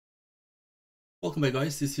Welcome back,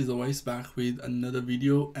 guys. This is always back with another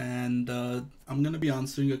video, and I'm gonna be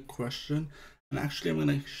answering a question, and actually I'm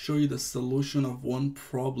gonna show you the solution of one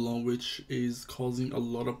problem which is causing a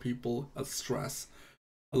lot of people a stress.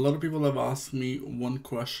 A lot of people have asked me one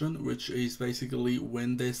question, which is basically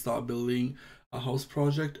when they start building a house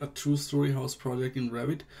project, a two-story house project in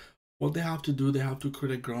Revit, what they have to do, they have to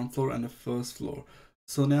create a ground floor and a first floor.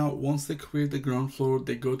 So now once they create the ground floor,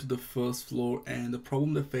 they go to the first floor, and the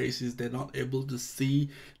problem they face is they're not able to see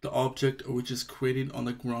the object which is created on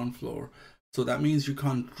the ground floor. So that means you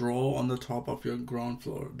can't draw on the top of your ground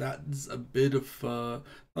floor. That's a bit of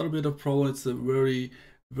not a bit of problem, it's a very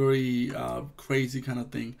crazy kind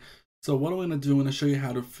of thing. So what I'm going to do, I'm going to show you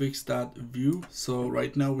how to fix that view. So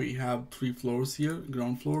right now we have 3 floors here: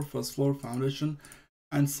 ground floor, first floor, foundation,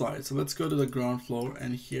 and side. So let's go to the ground floor,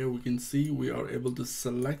 and here we can see we are able to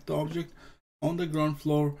select the object on the ground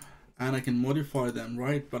floor, and I can modify them,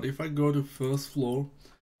 right? But if I go to first floor,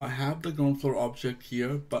 I have the ground floor object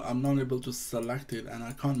here, but I'm not able to select it, and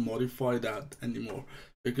I can't modify that anymore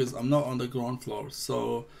because I'm not on the ground floor.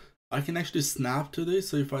 So I can actually snap to this.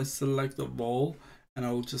 So if I select the wall, and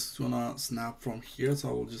I will just wanna snap from here, so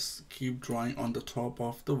I will just keep drawing on the top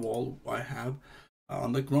of the wall I have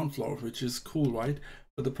on the ground floor, which is cool, right?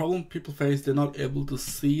 But the problem people face, they're not able to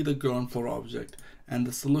see the ground floor object, and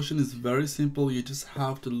the solution is very simple. You just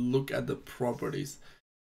have to look at the properties.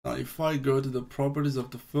 Now if I go to the properties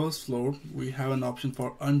of the first floor, we have an option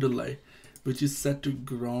for underlay, which is set to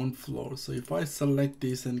ground floor. So if I select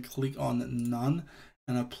this and click on none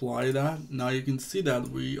and apply that, now you can see that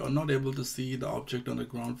we are not able to see the object on the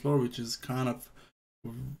ground floor, which is kind of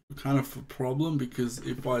a problem, because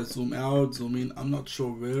if I zoom out, zoom in, I'm not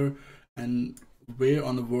sure where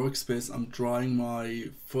on the workspace I'm drawing my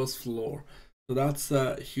first floor. So that's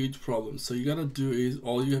a huge problem. So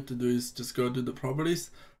all you have to do is just go to the properties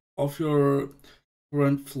of your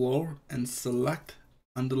current floor and select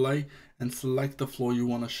underlay and select the floor you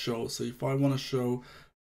want to show. So if I want to show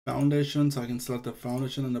foundations, I can select the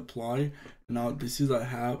foundation and apply. Now this is I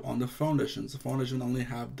have on the foundations. The foundation only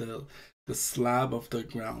have the slab of the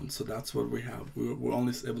ground, so that's what we have. We're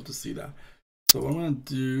only able to see that. So what I'm going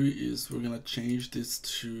to do is we're going to change this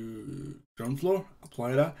to ground floor,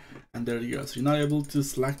 apply that, and there you go. So you're not able to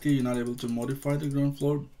select it, you're not able to modify the ground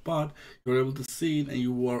floor, but you're able to see it, and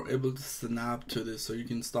you are able to snap to this, so you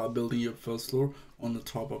can start building your first floor on the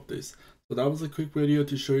top of this. So that was a quick video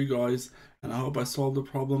to show you guys, and I hope I solved the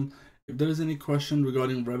problem. If there is any question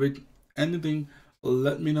regarding Revit, anything,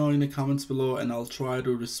 let me know in the comments below, and I'll try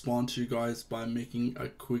to respond to you guys by making a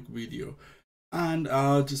quick video. And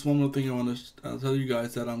just one more thing I want to tell you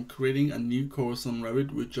guys, that I'm creating a new course on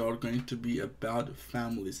Revit, which are going to be about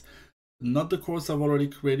families. Not the course I've already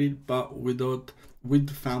created, but with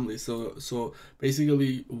family. So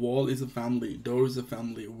basically, wall is a family, door is a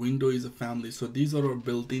family, window is a family. So these are our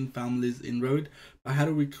built-in families in Revit. But how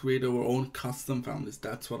do we create our own custom families?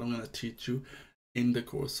 That's what I'm going to teach you in the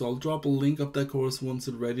course. So I'll drop a link of that course once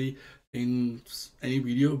it's ready in any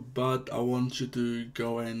video, but I want you to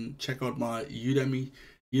go and check out my Udemy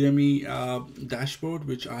dashboard,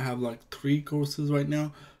 which I have like 3 courses right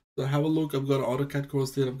now. So have a look. I've got an AutoCAD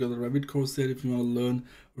course there, I've got a Revit course there if you want to learn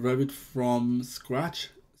Revit from scratch,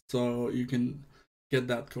 so you can get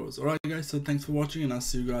that course. All right guys, so thanks for watching, and I'll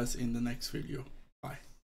see you guys in the next video.